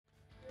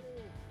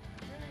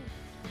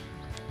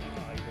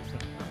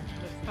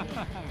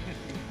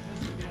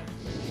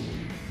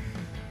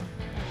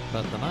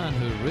But the man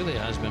who really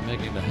has been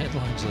making the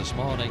headlines this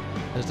morning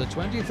is the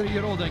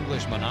 23-year-old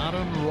Englishman,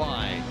 Aaron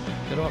Rai.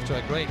 Got off to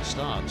a great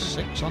start,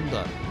 6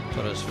 under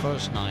for his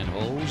first 9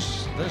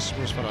 holes. This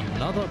was for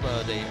another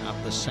birdie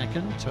at the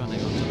second,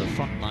 turning onto the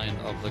front line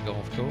of the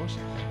golf course.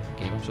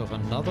 Gave himself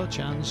another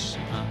chance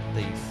at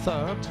the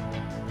third.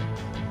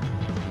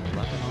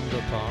 11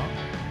 under par.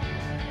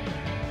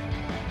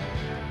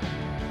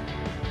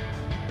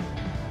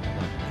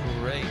 A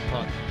great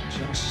putt,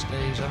 just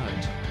stays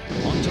out.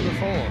 On to the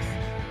fourth.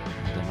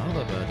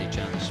 Another birdie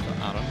chance for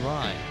Aaron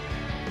Rai.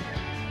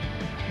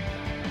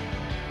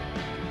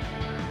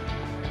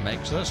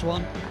 Makes this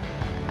one.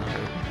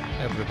 Now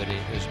everybody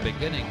is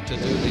beginning to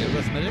do the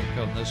arithmetic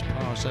on this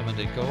par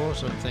 70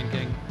 course and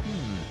thinking,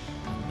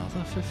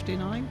 another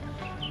 59?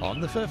 On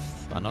the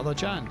fifth, another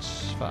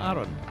chance for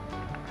Aaron.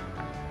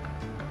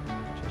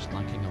 Just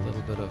lacking a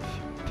little bit of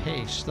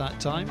pace that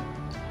time.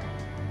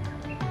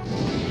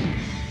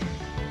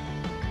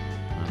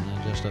 And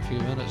then just a few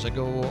minutes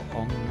ago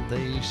on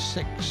the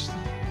 6th.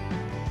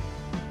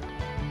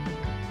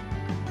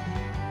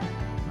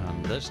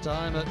 This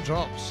time it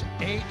drops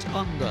 8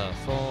 under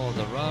for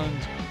the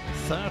round,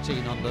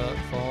 13 under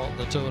for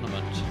the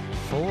tournament.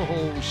 4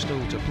 holes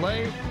still to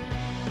play.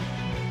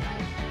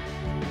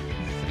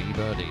 3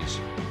 birdies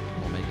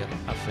will make it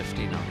a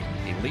 59.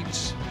 He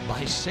leads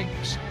by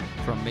 6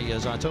 from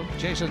Miyazato.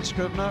 Jason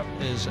Scribner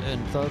is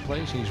in 3rd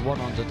place. He's 1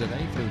 under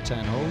today through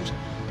 10 holes.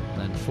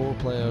 Then 4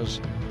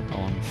 players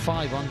on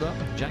 5 under.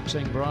 Jack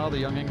Singh Brar, the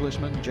young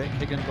Englishman, Jake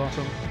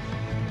Higginbottom,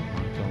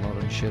 Michael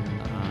Laurenshin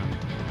and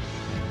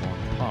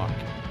Park.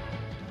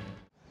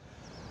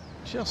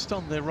 Just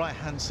on the right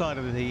hand side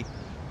of the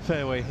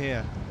fairway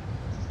here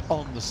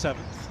on the 7th.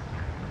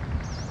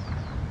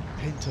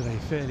 Pin today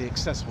fairly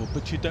accessible,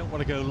 but you don't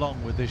want to go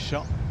long with this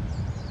shot.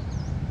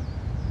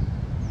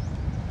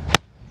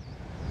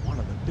 One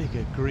of the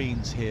bigger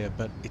greens here,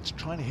 but it's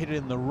trying to hit it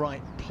in the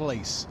right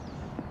place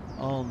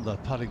on the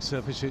putting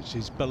surface, which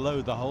is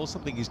below the hole.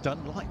 Something he's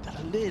done like that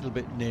a little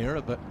bit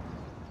nearer, but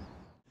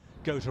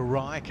go to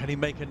Rai. Can he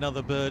make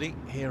another birdie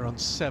here on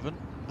 7?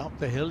 Up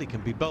the hill, he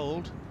can be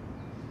bold.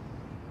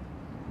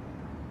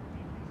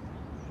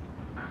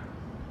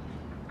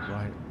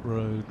 Right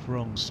road,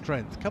 wrong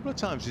strength. A couple of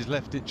times he's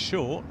left it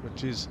short,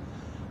 which is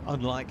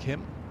unlike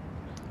him.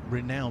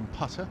 Renowned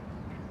putter.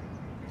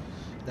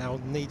 Now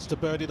needs to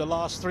birdie the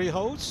last 3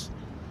 holes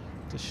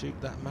to shoot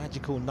that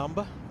magical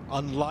number.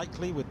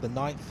 Unlikely with the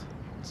 9th.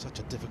 Such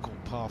a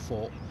difficult par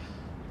 4,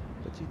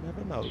 but you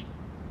never know.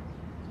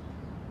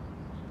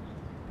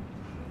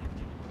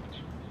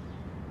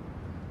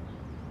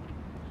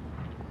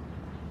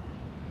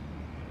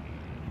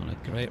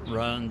 Great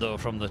round though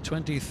from the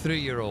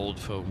 23-year-old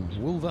from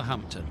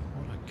Wolverhampton.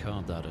 What a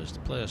card that is. The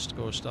player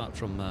scores start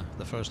from the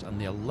 1st and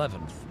the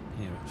 11th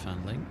here at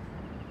Fanling.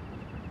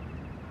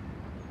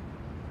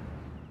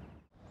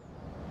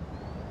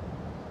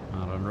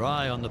 Aaron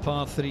Rai on the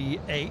par 3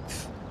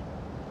 8th.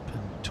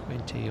 Pin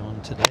 20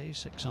 on today,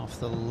 6 off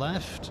the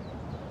left.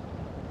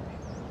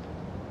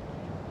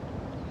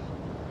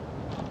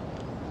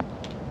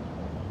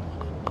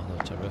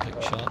 Another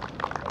terrific shot.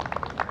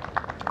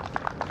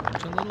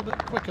 A little bit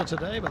quicker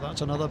today, but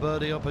that's another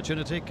birdie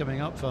opportunity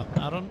coming up for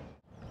Aaron.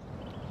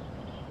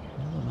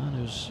 Another man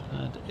who's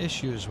had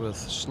issues with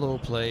slow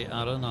play,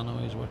 Aaron. I know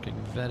he's working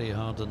very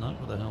hard on that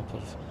with the help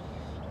of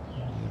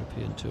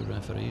European Tour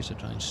referees to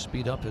try and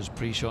speed up his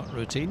pre-shot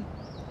routine.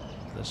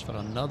 This for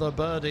another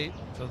birdie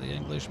for the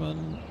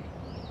Englishman.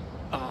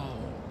 Oh.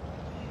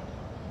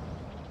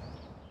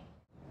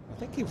 I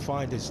think he'll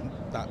find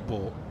that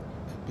ball.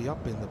 It'll be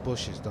up in the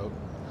bushes though.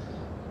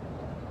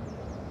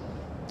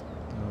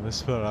 This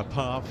for a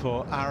par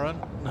for Aaron,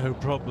 no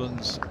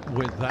problems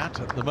with that.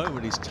 At the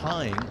moment he's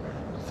tying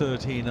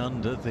 13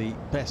 under, the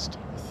best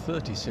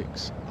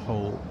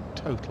 36-hole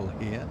total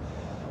here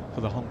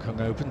for the Hong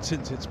Kong Open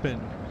since it's been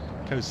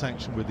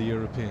co-sanctioned with the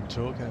European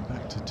Tour going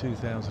back to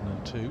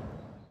 2002.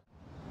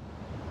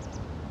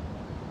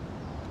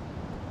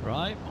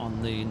 Right,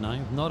 on the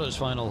 9th, not his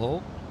final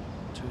hole.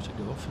 2 to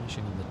go,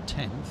 finishing on the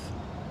 10th.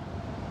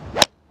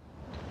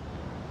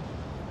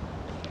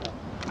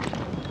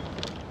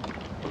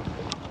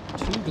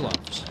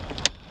 Gloves.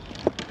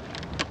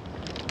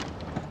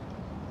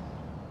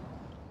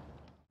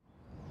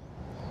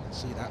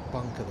 See that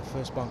bunker, the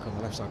first bunker on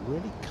the left side,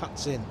 really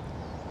cuts in.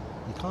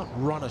 You can't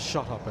run a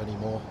shot up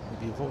anymore.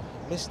 If you've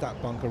missed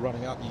that bunker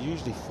running up, you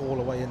usually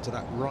fall away into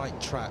that right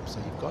trap. So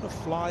you've got to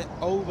fly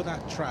over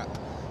that trap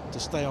to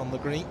stay on the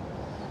green.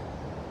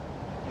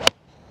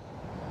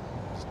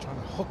 Just trying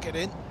to hook it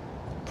in.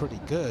 Pretty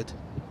good.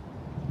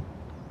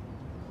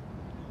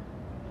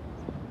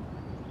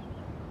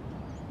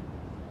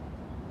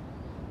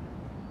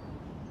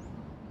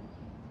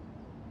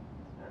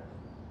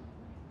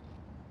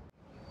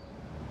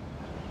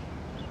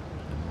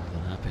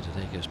 To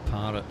take his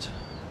par at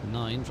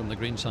 9 from the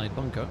greenside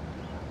bunker.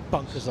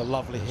 Bunkers are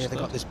lovely here. They've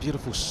got this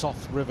beautiful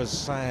soft river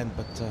sand,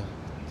 but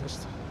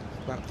just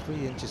about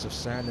 3 inches of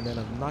sand and then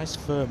a nice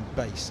firm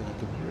base, so you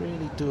can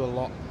really do a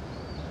lot.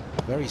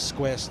 Very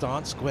square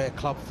stance, square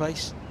club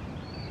face.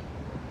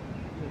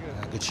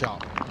 good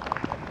shot.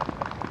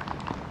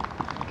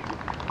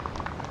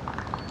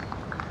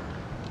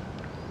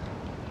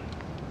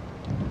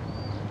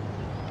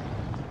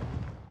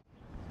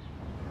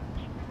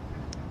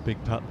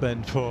 Big putt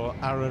then for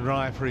Aaron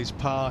Rai for his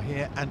par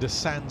here, and a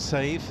sand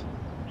save.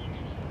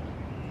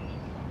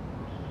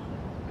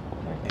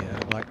 Yeah,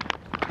 like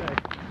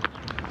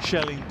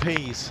shelling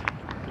peas.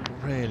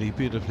 Really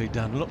beautifully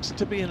done. Looks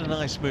to be in a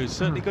nice mood.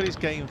 Certainly got his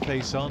game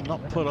face on,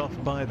 not put off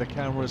by the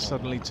camera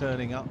suddenly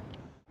turning up.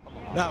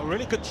 Now,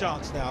 really good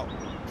chance now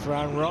for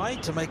Aaron Rai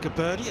to make a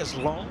birdie as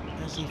long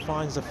as he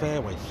finds the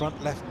fairway.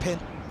 Front left pin.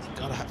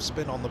 Got to have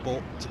spin on the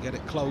ball to get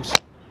it close.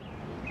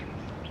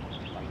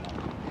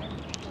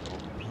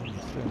 Only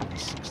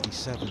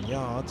 367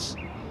 yards.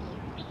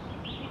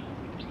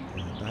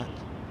 And that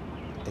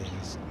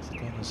is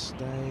going to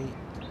stay.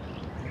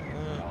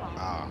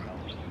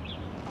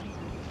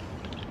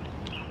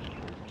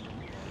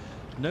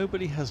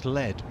 Nobody has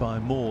led by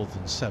more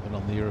than 7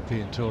 on the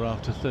European Tour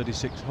after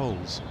 36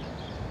 holes.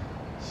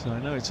 So I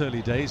know it's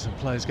early days and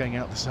players going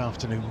out this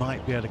afternoon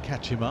might be able to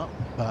catch him up,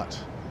 but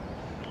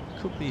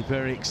could be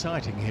very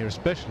exciting here,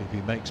 especially if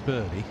he makes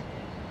birdie.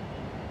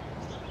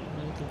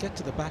 Well, he can get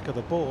to the back of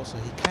the ball, so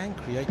he can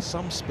create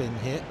some spin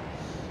here.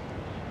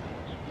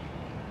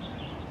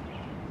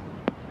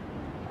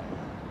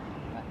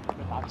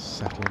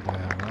 Settle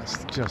down.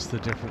 That's just the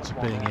difference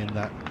of being in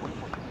that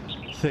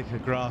thicker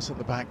grass at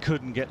the back.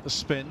 Couldn't get the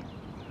spin.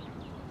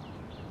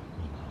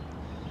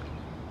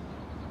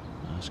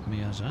 Ask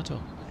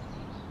Miyazato.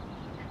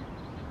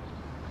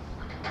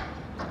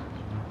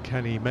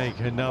 Can he make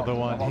another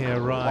one here?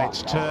 Right,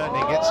 it's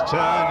turning, it's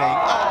turning.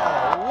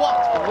 Oh,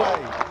 what a way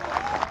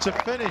to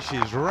finish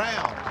his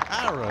round.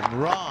 Aaron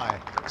Rai,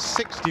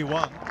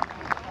 61.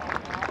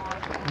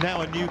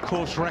 Now a new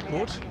course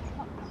record.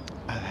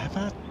 I've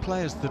had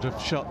players that have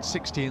shot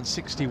 60 and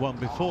 61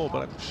 before,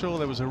 but I'm sure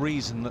there was a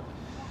reason that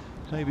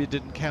maybe it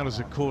didn't count as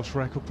a course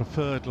record,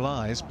 preferred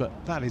lies, but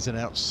that is an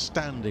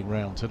outstanding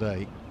round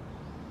today.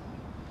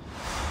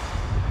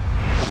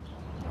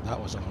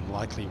 That was an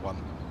unlikely one.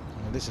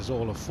 I mean, this is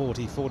all of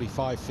 40,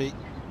 45 feet.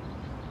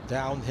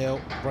 Downhill,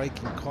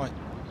 breaking quite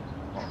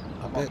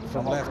a bit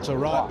from left to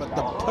right, but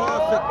the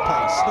perfect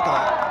pace. Look at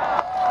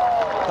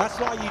that. That's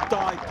why you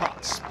dive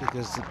putts,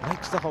 because it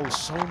makes the hole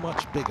so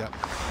much bigger.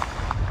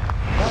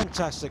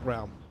 Fantastic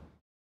round.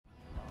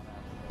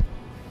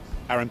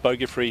 Aaron,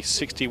 bogey-free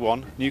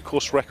 61, new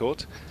course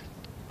record.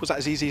 Was that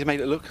as easy as you made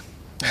it look?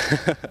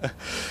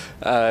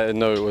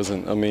 No, it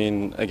wasn't. I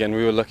mean, again,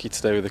 we were lucky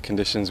today with the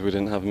conditions. We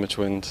didn't have much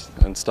wind,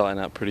 and starting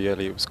out pretty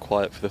early, it was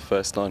quiet for the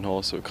first 9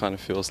 holes, so it kind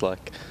of feels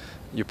like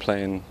you're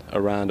playing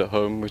around at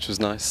home, which was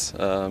nice.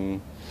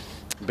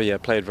 But yeah,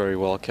 played very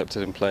well, kept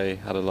it in play,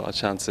 had a lot of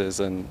chances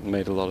and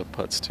made a lot of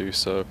putts too,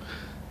 so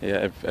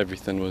yeah,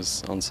 everything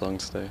was on song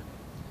today.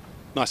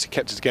 Nice, you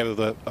kept it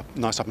together, a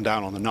nice up and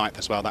down on the 9th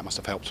as well. That must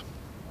have helped.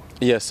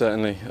 Yeah,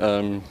 certainly.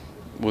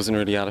 Wasn't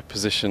really out of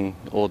position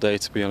all day,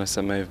 to be honest.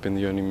 That may have been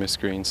the only miss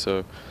green,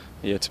 so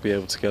yeah, to be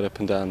able to get up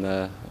and down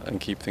there and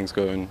keep things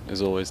going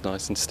is always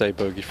nice, and to stay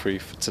bogey free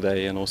for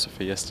today and also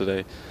for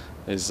yesterday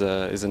is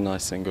a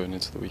nice thing going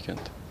into the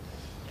weekend.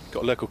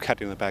 Got a local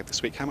caddy in the bag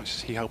this week. How much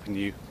is he helping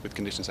you with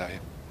conditions out here?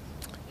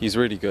 He's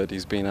really good.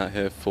 He's been out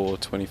here for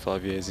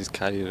 25 years. He's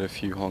caddied a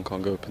few Hong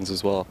Kong Opens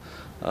as well.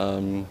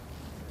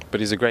 But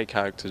he's a great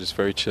character, just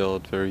very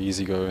chilled, very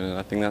easygoing, and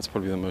I think that's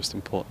probably the most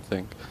important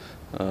thing.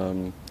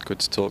 Good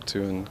to talk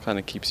to and kind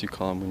of keeps you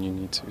calm when you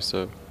need to,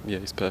 so yeah,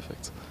 he's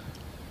perfect.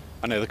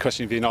 I know the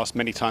question you've been asked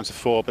many times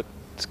before, but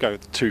let's go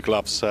with the 2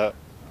 gloves.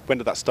 When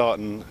did that start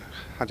and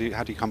how do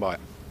you come by it?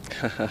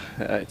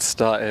 It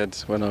started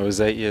when I was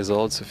 8 years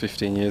old, so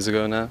 15 years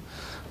ago now.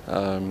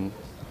 I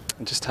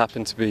just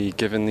happened to be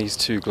given these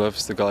 2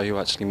 gloves. The guy who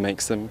actually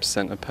makes them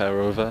sent a pair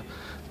over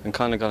and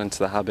kind of got into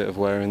the habit of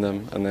wearing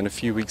them, and then a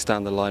few weeks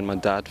down the line my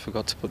dad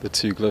forgot to put the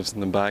 2 gloves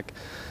in the bag,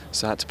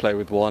 so I had to play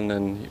with one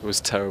and it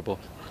was terrible.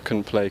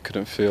 Couldn't play,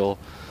 couldn't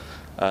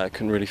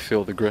really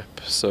feel the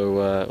grip,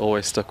 so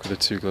always stuck with the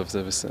 2 gloves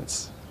ever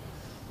since.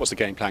 What's the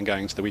game plan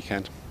going into the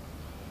weekend?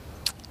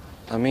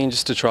 I mean,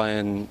 just to try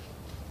and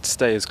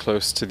stay as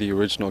close to the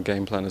original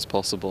game plan as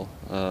possible.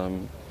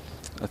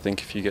 I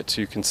think if you get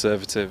too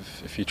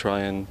conservative, if you try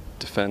and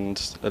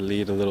defend a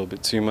lead a little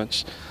bit too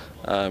much,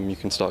 you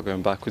can start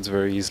going backwards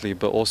very easily,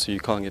 but also you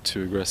can't get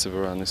too aggressive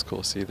around this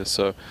course either.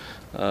 So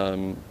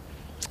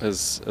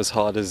as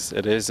hard as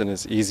it is and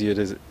as easy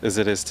as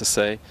it is to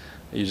say,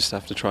 you just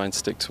have to try and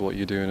stick to what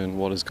you're doing and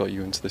what has got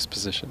you into this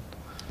position.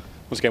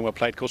 Once again, well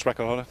played, course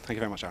record holder. Thank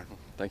you very much, Aaron.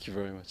 Thank you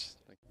very much.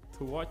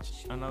 To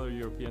watch another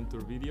European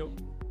Tour video,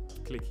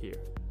 click here.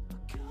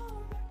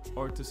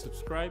 Or to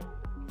subscribe,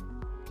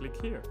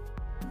 click here.